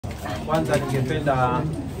Kwanza ningependa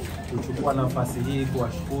kuchukua nafasi hii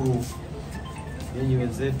kuwashukuru nyinyi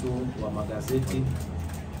wenzetu wa magazeti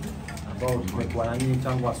ambao tumekuwa na nyinyi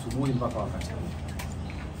tangu asubuhi mpaka wakati huu.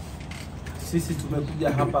 Sisi tumekuja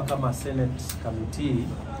hapa kama Senate Committee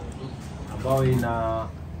ambao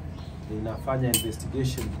inafanya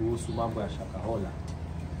investigation kuhusu mambo ya Shakahola.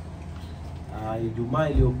 Ijumaa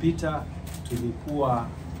iliyopita tulikuwa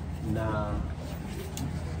na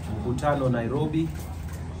mkutano Nairobi,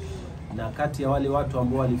 na kati ya wale watu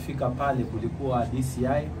ambao walifika pale kulikuwa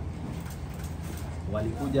DCI,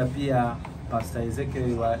 walikuja pia Pastor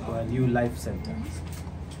Ezekiel wa New Life Center,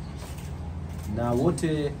 na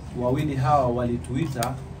wote wawili hawa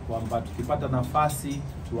walituita kwamba tukipata nafasi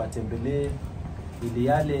tuwatembelee ili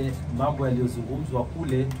yale mambo yaliyozungumzwa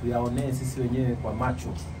kule tuyaonee sisi wenyewe kwa macho,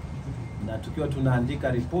 na tukiwa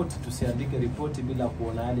tunaandika ripoti tusiandike ripoti bila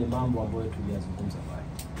kuona yale mambo ambayo tuliyazungumza pale.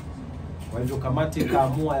 Kwa hivyo kamati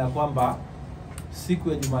ikaamua ya kwamba siku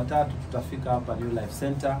ya Jumatatu tutafika hapa New Life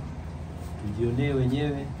Center tujionee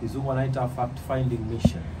wenyewe, kizungu wanaita fact finding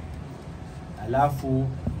mission. Alafu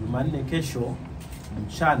Jumanne kesho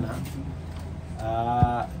mchana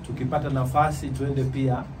tukipata nafasi tuende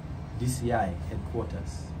pia DCI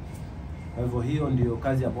headquarters. Kwa hivyo hiyo ndio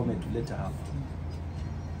kazi ambayo imetuleta hapa.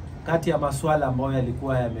 Kati ya masuala ambayo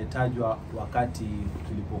yalikuwa yametajwa wakati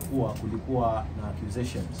kulikuwa na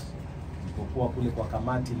accusations tulipokuwa kule kwa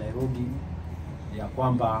kamati Nairobi, ya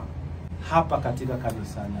kwamba hapa katika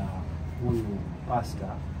kanisa la huyu pastor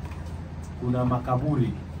kuna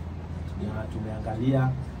makaburi, na tumeangalia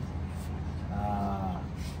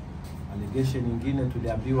allegation nyingine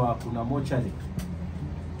tuliambiwa kuna mortuary,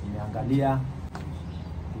 tumeangalia,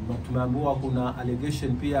 tumeambiwa kuna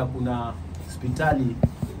allegation pia kuna hospitali,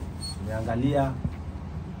 tumeangalia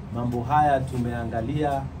mambo haya,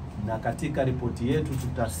 tumeangalia, na katika ripoti yetu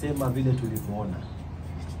tutasema vile tulivyoona.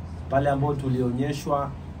 Pale ambao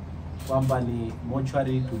tulionyeshwa kwamba ni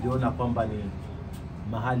mortuary, tuliona kwamba ni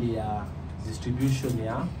mahali ya distribution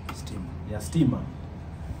ya stima.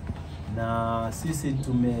 Na sisi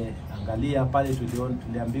tumeangalia pale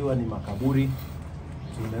tuliambiwa ni makaburi,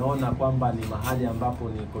 tumeona kwamba ni mahali ambapo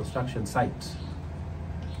ni construction site.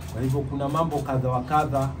 Kwa hivyo kuna mambo kadha wa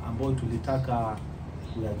kadha ambayo tulitaka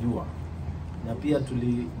kuyajua, na pia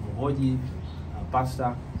tulimhoji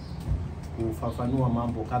pastor kufafanua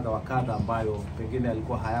mambo kadha wa kadha ambayo pengine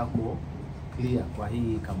alikuwa hayako clear kwa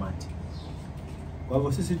hii kamati. Kwa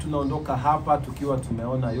hivyo sisi tunaondoka hapa tukiwa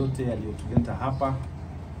tumeona yote yaliyotuleta hapa.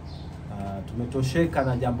 Tumetosheka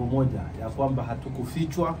na jambo moja, ya kwamba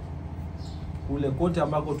hatukufichwa. Kule kote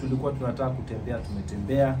ambako tulikuwa tunataka kutembea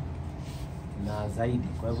tumetembea na zaidi.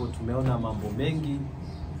 Kwa hivyo tumeona mambo mengi,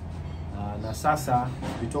 na sasa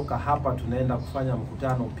kutoka hapa tunaenda kufanya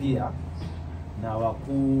mkutano pia na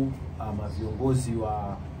wakuu ama viongozi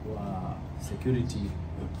wa security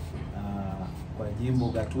kwa jimbo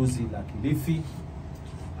gatuzi la Kilifi,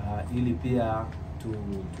 ili pia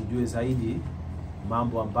tujue zaidi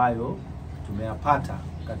mambo ambayo tumeyapata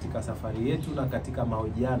katika safari yetu na katika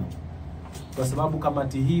mahojiano, kwa sababu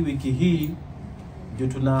kamati hii wiki hii ndio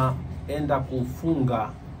tunaenda kufunga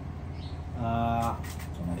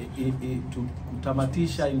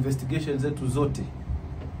kutamatisha investigation zetu zote,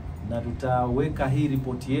 na tutaweka hii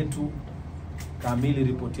ripoti yetu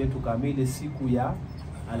kamili siku ya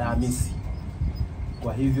Alhamisi.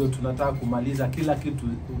 Kwa hivyo tunataka kumaliza kila kitu,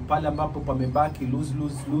 pale ambapo pamebaki loose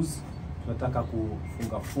tunataka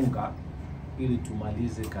kufunga ili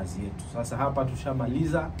tumalize kazi yetu. Sasa hapa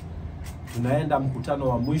tushamaliza, tunaenda mkutano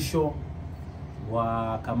wa mwisho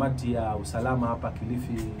wa kamati ya usalama hapa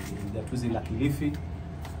Kilifi, gatuzi la Kilifi.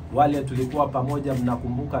 Wale tulikuwa pamoja,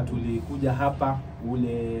 mnakumbuka tulikuja hapa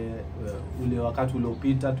ule wakati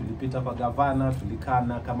uliopita, tulipita kwa gavana, tulikaa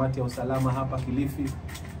na kamati ya usalama hapa Kilifi.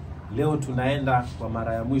 Leo tunaenda kwa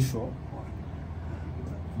mara ya mwisho.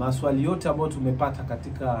 Maswali yote ambayo tumepata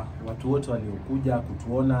katika watu wote waliokuja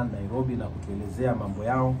kutuona Nairobi na kutuelezea mambo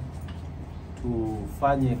yao,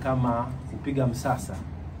 tufanye kama kupiga msasa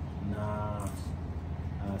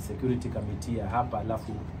na security committee ya hapa,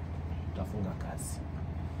 alafu tutafunga kazi.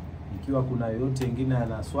 Ikiwa kuna yoyote ingine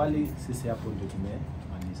ana swali, sisi hapo ndio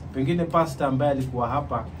tumemaliza. Pengine pastor ambaye alikuwa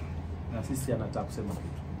hapa na sisi anataka kusema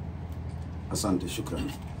kitu. Asante,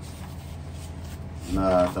 shukrani.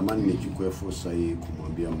 Na tamani nichukue fursa hii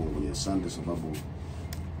kumwambia Mungu ni asante, sababu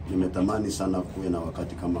nimetamani sana kuwe na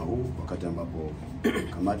wakati kama huu, wakati ambapo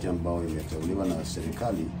kamati ambao imeteuliwa na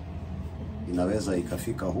serikali inaweza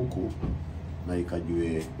ikafika huku na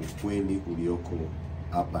ikajue ukweli ulioko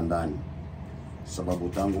hapa ndani. Sababu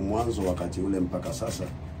tangu mwanzo wakati ule mpaka sasa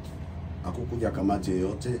hakukuja kamati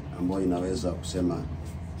yoyote ambayo inaweza kusema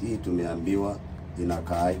hii tumeambiwa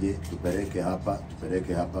inakaaje, tupeleke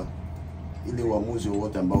hapa, ili uamuzi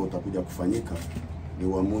wote ambao utakuja kufanyika ni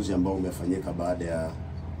uamuzi ambao umefanyika baada ya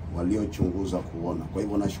waliochunguza kuona. Kwa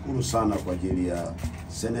hivyo nashukuru sana kwa ajili ya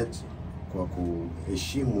Senate kwa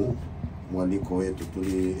kuheshimu mwaliko wetu.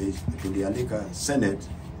 Tulialika Senate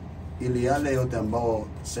ili yale yote ambao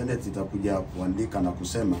Senate itakuja kuandika na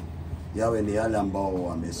kusema yawe ni yale ambao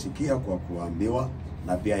wamesikia kwa kuambiwa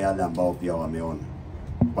na pia yale ambao pia wameona.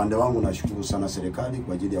 Upande wangu nashukuru sana serikali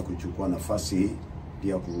kwa ajili ya kuchukua nafasi hii,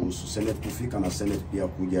 pia kuhusu Senate kufika na Senate pia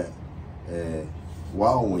kuja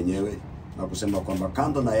wao mwenyewe na kusema kwamba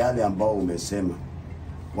kando na yale ambao umesema,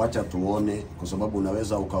 wacha tuone, kwa sababu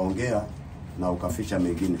unaweza ukaongea na ukaficha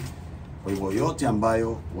mengine. Kwa hivyo yote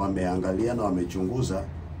ambayo wameangalia na wamechunguza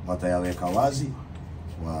watayaweka wazi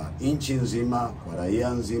kwa nchi nzima, kwa raia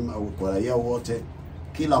nzima, kwa raia wote,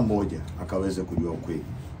 kila mmoja akaweze kujua ukweli.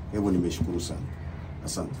 Hivyo nimeshukuru sana.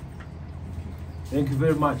 Asante. Thank you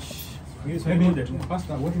very much.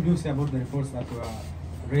 Pastor, what did you say about the reports that were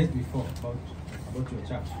raised before about your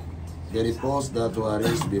church? The reports that were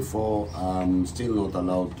raised before, I'm still not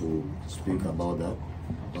allowed to speak about that,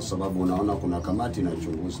 kwa sababu unaona kuna kamati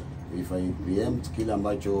inachunguza. If I preempt kile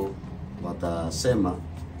ambacho watasema,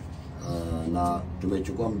 na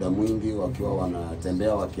tumechukua muda mwingi wakiwa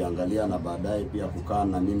wanatembea wakiangalia, na baadaye pia kukaa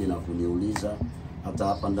na mimi na kuniuliza hata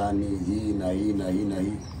hapa ndani hii na hii na hii na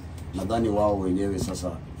hii. Nadhani wao wenyewe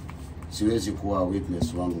sasa, siwezi kuwa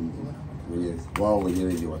witness wangu wenyewe, wao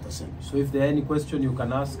wenyewe ndio watasema. So if there are any question you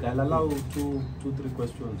can ask, I'll allow two, three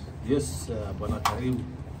questions. Yes, Bwana Karimu.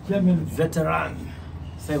 Chairman, Veteran.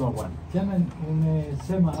 Sema bwana. Chairman,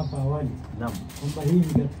 umesema hapa awali Naam. kwamba hii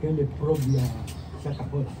ni katika ile probe ya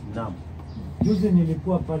Shakahola. Naam. Juzi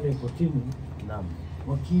nilikuwa pale kotini. Naam.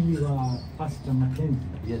 Wakili wa Pastor Mackenzie,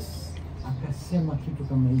 Yes, akasema kitu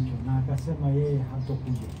kama hicho, na akasema yeye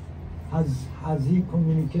hatakuja. Has he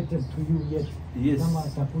communicated to you yet? Yes. Kama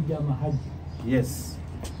atakuja ama haji? Yes.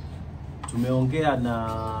 Tumeongea na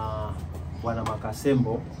Bwana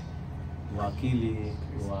Makasembo, wakili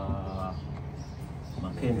wa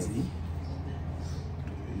Mackenzie,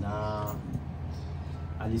 na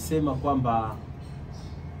alisema kwamba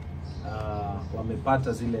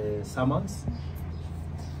wamepata zile summons,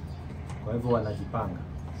 kwa hivyo wanajipanga.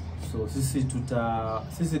 So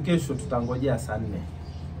sisi kesho tutangojea saa 4.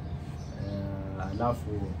 Alafu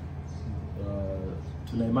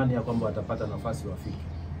tuna imani ya kwamba watapata nafasi wafike.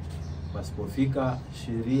 Wasipofika,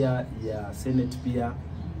 sheria ya Senate pia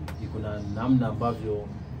iko na namna ambavyo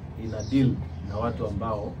ina deal na watu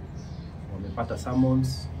ambao wamepata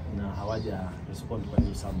summons na hawaja respond kwa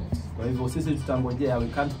hiyo summons. Kwa hivyo sisi tutangojea, we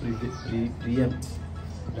can't preempt,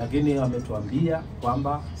 lakini wametuambia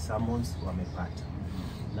kwamba summons wamepata,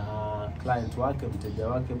 na client wake, mteja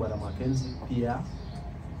wake Bwana Mackenzie pia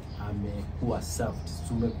amekuwa served.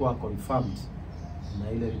 Tumekuwa confirmed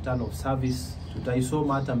na ile return of service,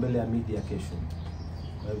 tutaisoma hata mbele ya media kesho.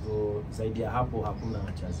 Kwa hivyo zaidi ya hapo hakuna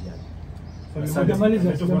cha ziada.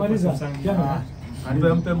 Sijamaliza.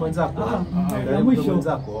 Mpe mwenzako. Mwisho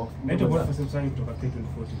mwenzako. Naitwa Profesa Msani kutoka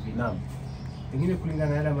K24 TV. Naam. Pengine kulingana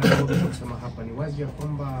na yale ambayo tunasema hapa, ni wazi ya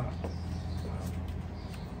kwamba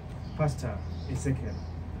Pastor Ezekiel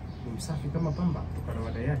ni msafi kama pamba kutokana na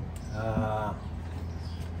madai yake.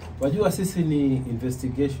 Wajua sisi ni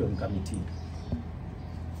investigation committee.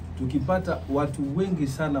 Tukipata watu wengi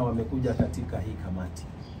sana wamekuja katika hii kamati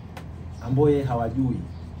ambao hawajui,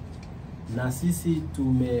 na sisi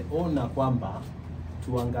tumeona kwamba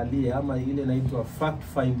tuangalie, ama ile inaitwa fact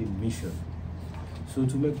finding mission. So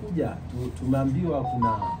tumekuja, tumeambiwa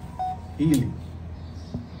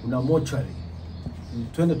kuna mortuary,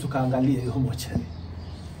 twende tukaangalie hiyo mortuary.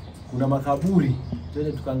 Kuna makaburi,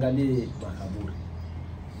 twende tukaangalie makaburi.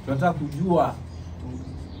 Tunataka kujua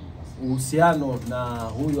uhusiano na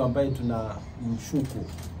huyu ambaye tunamshuku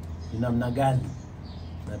ni namna gani,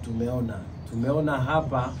 na tumeona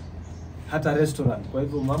hapa hata restaurant. Kwa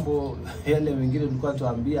hivyo mambo yale mengine tulikuwa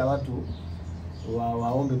tuambia watu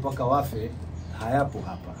waombe paka wafe hayapo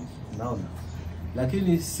hapa, unaona.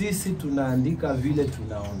 Lakini sisi tunaandika vile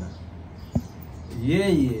tunaona.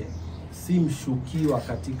 Yeye si mshukiwa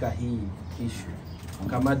katika hii issue.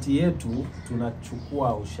 Kamati yetu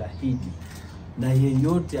tunachukua ushahidi, na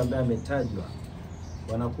yeyote ambaye ametajwa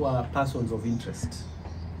wanakuwa persons of interest.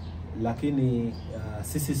 Lakini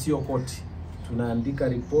sisi sio koti, tunaandika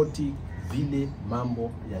ripoti vile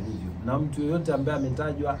mambo yalivyo, na mtu yeyote ambaye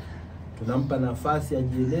ametajwa tunampa nafasi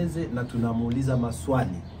ajieleze na tunamuuliza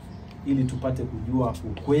maswali ili tupate kujua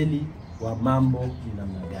ukweli wa mambo ni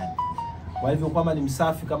namna gani. Kwa hivyo kama ni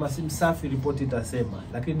msafi, kama si msafi, ripoti itasema,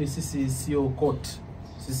 lakini sisi sio court.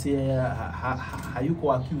 Sisi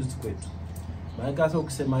hayuko accused kwetu. Maana sasa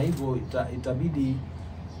ukisema hivyo itabidi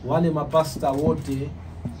wale mapasta wote,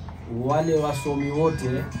 wale wasomi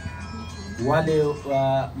wote, wale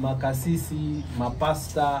makasisi,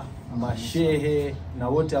 mapasta, mashehe na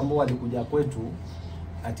wote ambao walikuja kwetu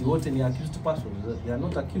ati wote ni accused persons. They are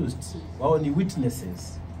not accused. Wao ni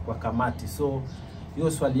witnesses kwa kamati. So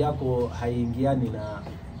hiyo swali yako haiingiani na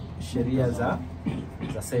sheria za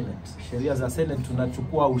Senate. Sheria za Senate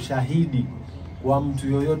tunachukua ushahidi wa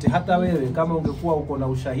mtu yoyote. Hata wewe kama ungekuwa uko na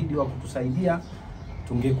ushahidi wa kutusaidia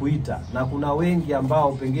tungekuita. Na kuna wengi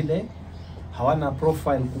ambao pengine hawana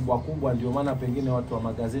profile kubwa, ndio maana pengine watu wa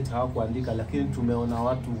magazeti hawakuandika, lakini tumeona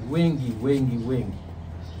watu wengi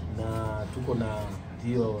na tuko na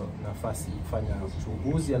hiyo nafasi kufanya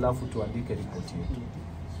uchunguzi alafu tuandike ripoti yetu.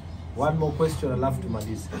 One more question alafu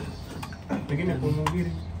tumalize. Pengine kwa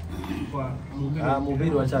mhubiri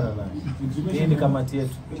mhubiri wachana naye. Hii ni kamati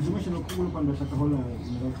yetu. Exhumation kubwa upande wa Shakahola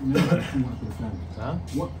inaenda kufungwa na serikali.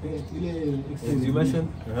 Ile exhumation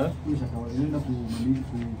Shakahola inaenda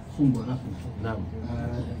kufungwa rasmi. Naam.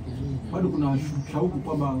 Bado kuna shauku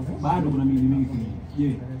kwamba bado kuna miili mingi kule.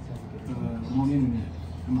 Je, maoni yenu ni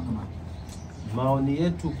kama kamati? Maoni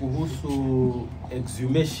yetu kuhusu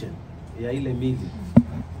exhumation ya ile miili,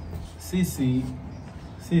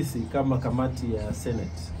 sisi kama kamati ya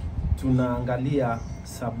Senate tunaangalia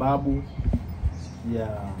sababu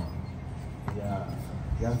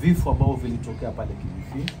ya vifo ambavyo vilitokea pale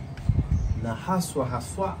Kilifi, na haswa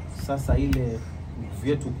sasa ile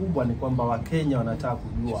vyetu kubwa ni kwamba Wakenya wanataka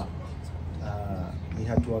kujua ni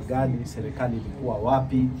hatua gani serikali ilikuwa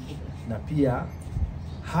wapi, na pia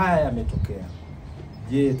haya yametokea.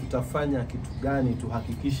 Je, tutafanya kitu gani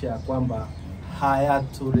tuhakikishe ya kwamba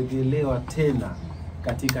hayatorejelewa tena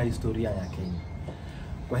katika historia ya Kenya.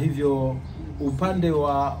 Kwa hivyo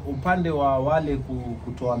upande wa wale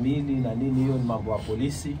kutoa miili na nini, hiyo ni mambo ya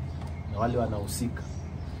polisi na wale wanahusika.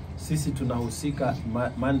 Sisi tunahusika,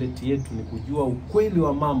 mandate yetu ni kujua ukweli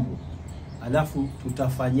wa mambo, alafu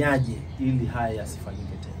tutafanyaje ili haya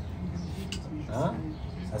yasifanyike tena.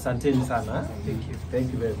 Asanteni sana.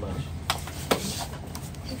 Thank you very much.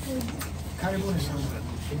 Karibuni sana.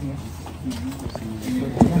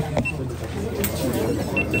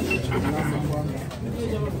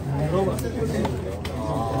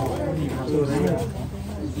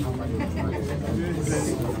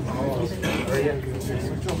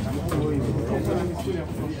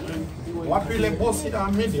 Wapi ile bosi ya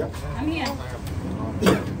media?